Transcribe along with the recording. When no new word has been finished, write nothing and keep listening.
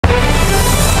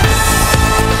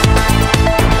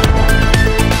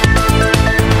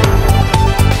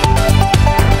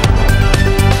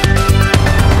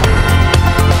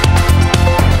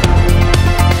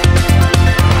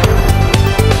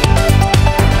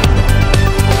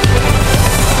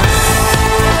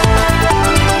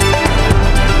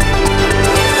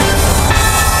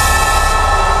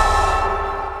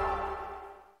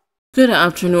Good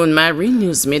afternoon, my Real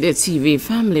News Midday TV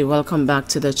family. Welcome back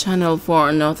to the channel for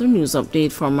another news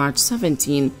update for March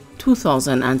 17,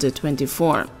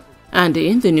 2024. And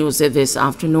in the news this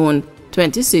afternoon,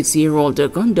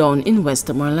 26-year-old gunned down in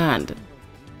Westmoreland.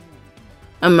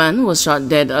 A man was shot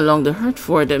dead along the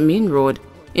Hertford Main Road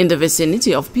in the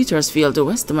vicinity of Petersfield,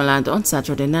 Westmoreland on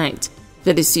Saturday night.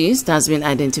 The deceased has been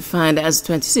identified as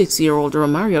 26-year-old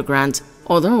Romario Grant,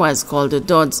 otherwise called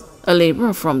Dodds, a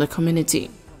laborer from the community.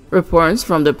 Reports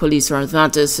from the police are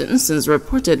that citizens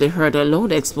reportedly heard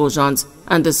loud explosions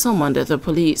and summoned the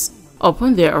police.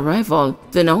 Upon their arrival,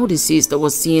 the now deceased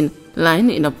was seen lying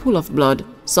in a pool of blood,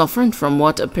 suffering from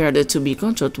what appeared to be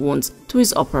gunshot wounds to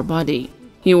his upper body.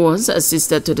 He was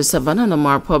assisted to the Savannah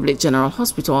Lamar Public General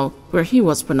Hospital, where he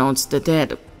was pronounced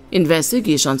dead.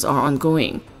 Investigations are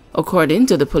ongoing. According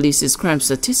to the police's crime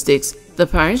statistics, the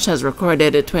parish has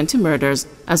recorded 20 murders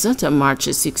as at March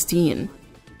 16.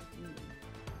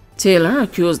 Taylor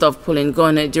accused of pulling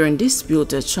gun during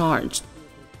dispute charged.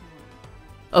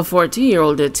 A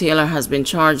 40-year-old Taylor has been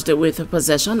charged with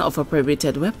possession of a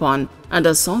prohibited weapon and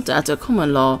assault at a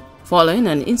common law following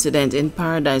an incident in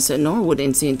Paradise, Norwood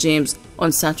in St. James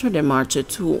on Saturday, March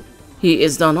 2. He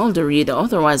is Donald Reed,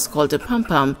 otherwise called Pam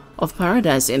Pam, of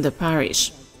Paradise in the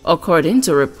parish. According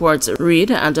to reports, Reed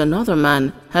and another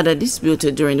man had a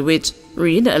dispute during which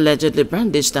Reed allegedly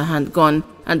brandished a handgun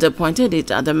and pointed it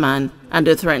at the man and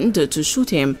threatened to shoot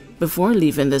him before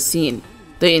leaving the scene.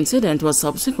 The incident was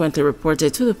subsequently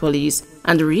reported to the police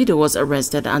and Reed was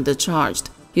arrested and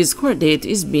charged. His court date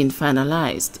is being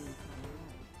finalized.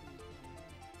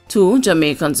 2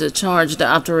 Jamaicans charged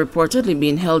after reportedly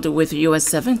being held with US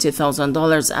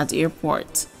 $70,000 at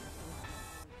airport.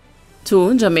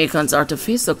 2 Jamaicans are to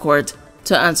face the court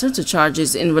to answer to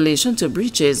charges in relation to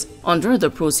breaches under the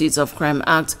Proceeds of Crime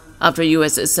Act after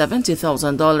US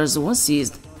 $70,000 was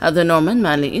seized at the Norman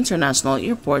Manley International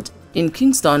Airport in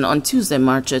Kingston on Tuesday,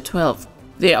 March 12.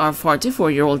 They are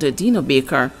 44-year-old Dino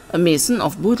Baker, a mason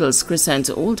of Boodles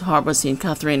Crescent, Old Harbor, St.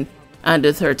 Catherine, and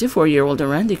 34-year-old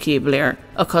Randy K. Blair,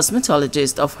 a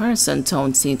cosmetologist of Harrison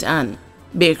Town, St. Anne.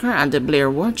 Baker and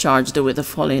Blair were charged with the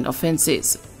following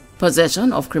offenses: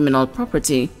 possession of criminal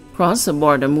property,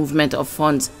 cross-border movement of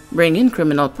funds, bringing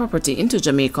criminal property into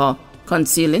Jamaica,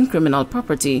 concealing criminal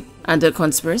property, and a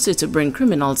conspiracy to bring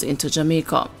criminals into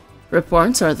Jamaica.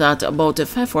 Reports are that about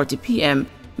 5:40 p.m.,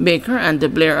 Baker and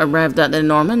Blair arrived at the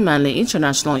Norman Manley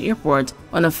International Airport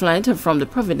on a flight from the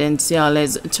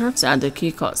Providenciales, Turks and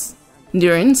Caicos.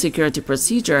 During security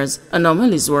procedures,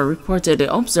 anomalies were reportedly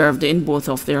observed in both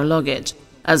of their luggage.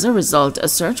 As a result, a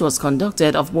search was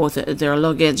conducted of both their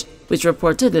luggage, which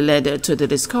reportedly led to the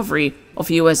discovery of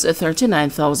US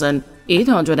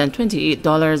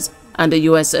 $39,828 and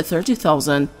US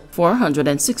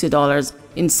 $30,460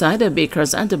 inside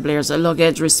Baker's and Blair's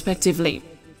luggage, respectively.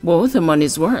 Both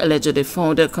monies were allegedly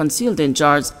found concealed in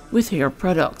jars with hair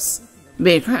products.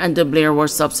 Baker and Blair were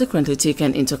subsequently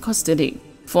taken into custody.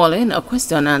 Following a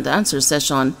question and answer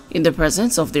session in the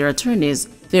presence of their attorneys,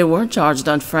 they were charged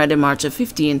on Friday, March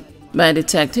 15 by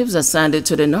detectives assigned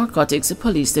to the Narcotics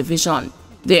Police Division.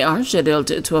 They are scheduled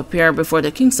to appear before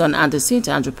the Kingston and the St.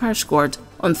 Andrew Parish Court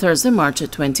on Thursday, March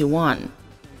 21.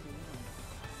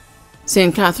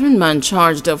 St. Catherine man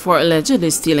charged for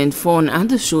allegedly stealing phone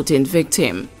and shooting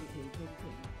victim.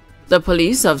 The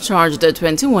police have charged a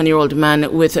 21-year-old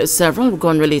man with several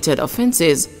gun-related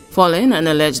offenses following an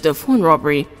alleged phone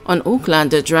robbery on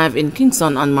Oakland Drive in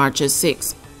Kingston on March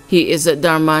 6. He is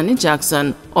Darmani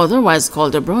Jackson, otherwise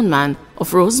called the Brown Man,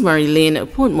 of Rosemary Lane,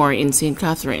 Portmore in St.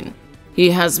 Catherine.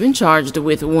 He has been charged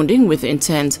with wounding with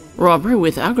intent, robbery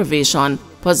with aggravation,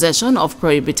 possession of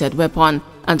prohibited weapon,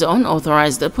 and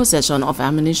unauthorized possession of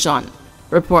ammunition.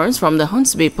 Reports from the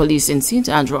Hunts Bay Police in St.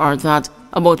 Andrew are that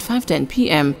about 5:10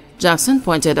 p.m., Jackson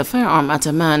pointed a firearm at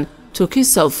a man, took his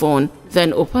cell phone,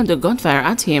 then opened a gunfire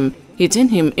at him, hitting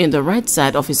him in the right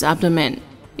side of his abdomen.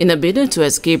 In a bid to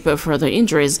escape further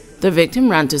injuries, the victim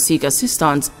ran to seek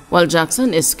assistance while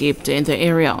Jackson escaped in the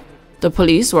area. The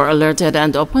police were alerted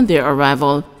and upon their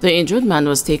arrival, the injured man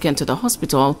was taken to the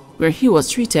hospital where he was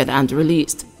treated and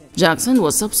released. Jackson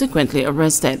was subsequently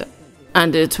arrested.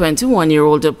 And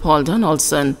 21-year-old Paul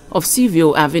Donaldson of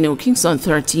Seaview Avenue, Kingston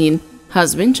 13,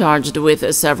 has been charged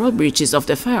with several breaches of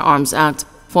the Firearms Act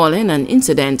following an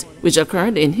incident which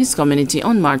occurred in his community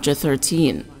on March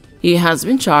 13. He has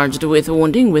been charged with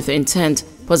wounding with intent,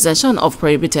 possession of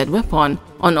prohibited weapon,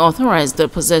 unauthorized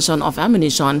possession of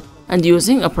ammunition, and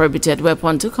using a prohibited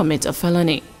weapon to commit a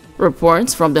felony.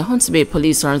 Reports from the Hunts Bay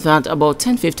Police are that about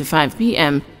 10:55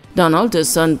 p.m.,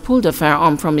 Donaldson pulled a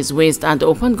firearm from his waist and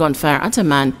opened gunfire at a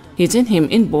man, hitting him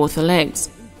in both legs.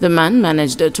 the man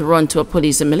managed to run to a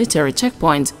police and military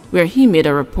checkpoint where he made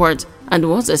a report and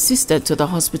was assisted to the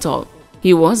hospital.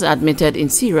 He was admitted in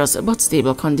serious but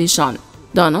stable condition.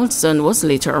 Donaldson was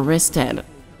later arrested.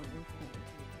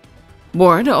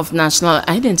 Board of National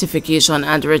Identification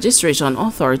and Registration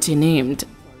Authority named.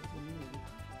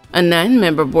 A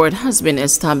 9-member board has been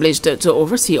established to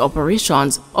oversee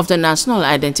operations of the National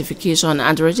Identification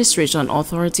and Registration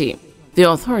Authority. The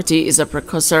authority is a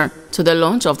precursor to the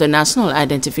launch of the National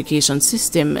Identification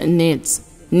System, NIDS.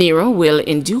 NERO will,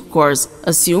 in due course,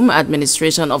 assume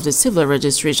administration of the civil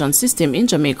registration system in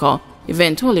Jamaica,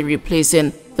 eventually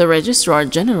replacing the Registrar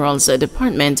General's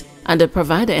Department and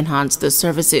provide enhanced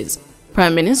services.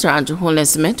 Prime Minister Andrew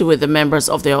Holness met with the members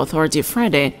of the authority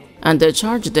Friday and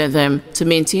charged them to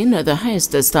maintain the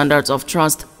highest standards of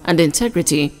trust and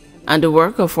integrity and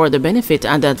work for the benefit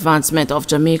and advancement of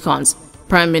Jamaicans.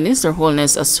 Prime Minister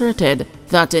Holness asserted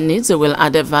that NIDS will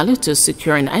add value to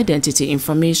securing identity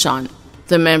information.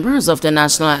 The members of the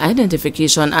National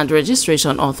Identification and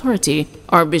Registration Authority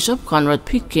are Bishop Conrad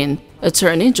Pitkin,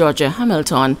 Attorney Georgia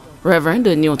Hamilton, Reverend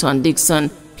Newton Dixon,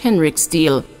 Henrik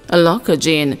Steele, Alaka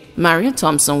Jane, Maria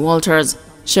Thompson Walters,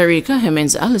 Sharika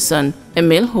Hemmings Allison,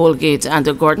 Emil Holgate,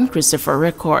 and Gordon Christopher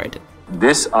Record.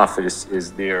 This office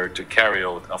is there to carry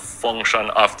out a function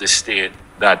of the state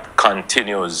that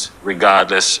continues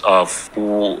regardless of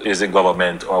who is in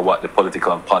government or what the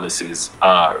political policies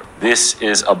are. This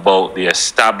is about the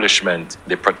establishment,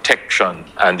 the protection,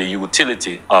 and the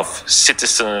utility of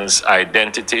citizens'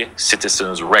 identity,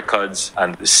 citizens' records,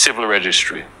 and the civil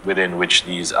registry within which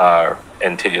these are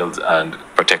entailed and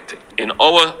protected. In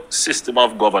our system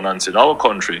of governance in our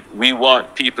country, we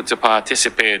want people to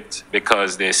participate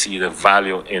because they see the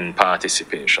value in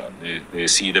participation. They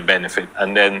see the benefit,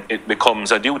 and then it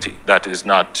becomes a duty that is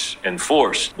not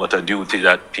enforced, but a duty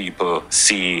that people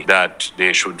see that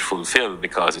they should fulfill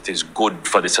because it is good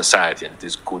for the society and it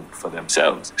is good for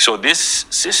themselves. So this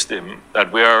system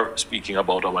that we are speaking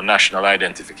about, our national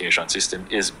identification system,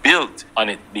 is built on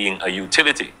it being a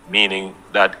utility, meaning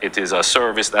that it is a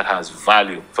service that has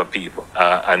value for people,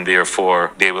 and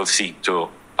therefore they will seek to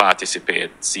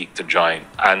participate, seek to join,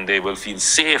 and they will feel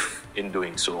safe in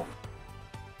doing so.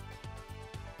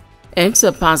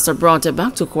 Ex-pastor brought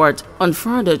back to court on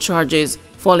further charges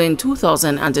following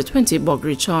 2020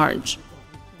 burglary charge.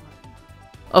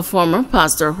 A former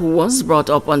pastor who was brought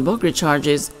up on burglary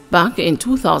charges back in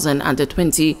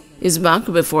 2020 is back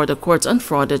before the court on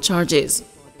fraud charges.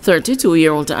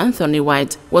 32-year-old Anthony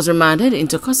White was remanded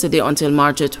into custody until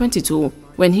March 22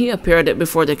 when he appeared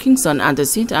before the Kingston and the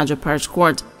St. Andrew Parish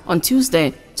Court on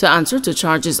Tuesday to answer to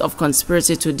charges of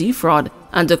conspiracy to defraud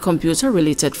and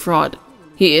computer-related fraud.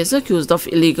 He is accused of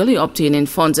illegally obtaining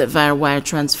funds via wire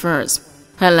transfers.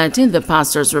 Highlighting the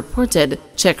pastor's reported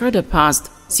checkered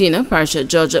past, Senior Parish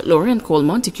Judge Lauren Cole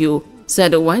Montague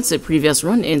said White's previous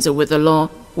run-ins with the law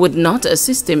would not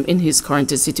assist him in his current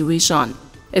situation.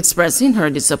 Expressing her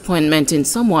disappointment in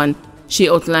someone she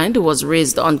outlined was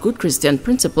raised on good Christian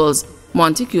principles,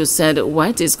 Montague said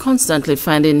White is constantly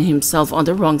finding himself on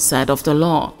the wrong side of the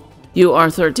law. You are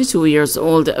 32 years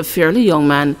old, a fairly young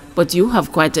man, but you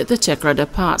have quite the checkered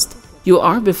past. You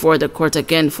are before the court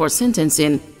again for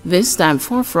sentencing, this time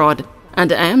for fraud,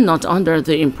 and I am not under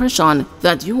the impression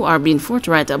that you are being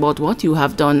forthright about what you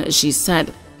have done, she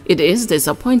said. It is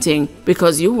disappointing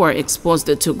because you were exposed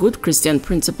to good Christian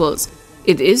principles.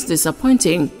 It is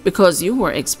disappointing because you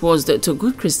were exposed to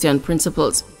good Christian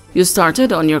principles. You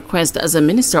started on your quest as a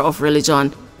minister of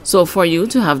religion, so for you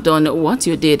to have done what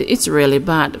you did, it's really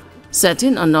bad.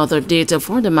 Setting another date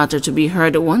for the matter to be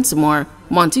heard once more,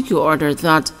 Montague ordered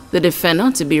that the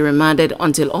defendant be remanded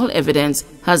until all evidence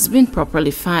has been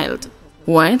properly filed.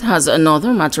 White has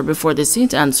another matter before the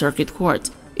St. Anne Circuit Court.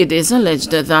 It is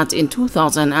alleged that in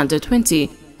 2020,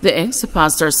 the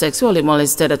ex-pastor sexually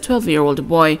molested a 12-year-old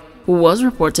boy who was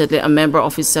reportedly a member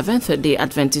of his Seventh-day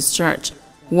Adventist Church.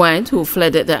 White, who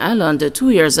fled the island 2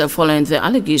 years following the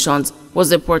allegations,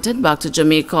 was deported back to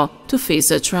Jamaica to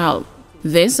face a trial.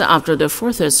 This after the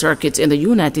Fourth Circuit in the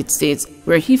United States,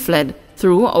 where he fled,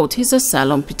 threw out his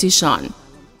asylum petition.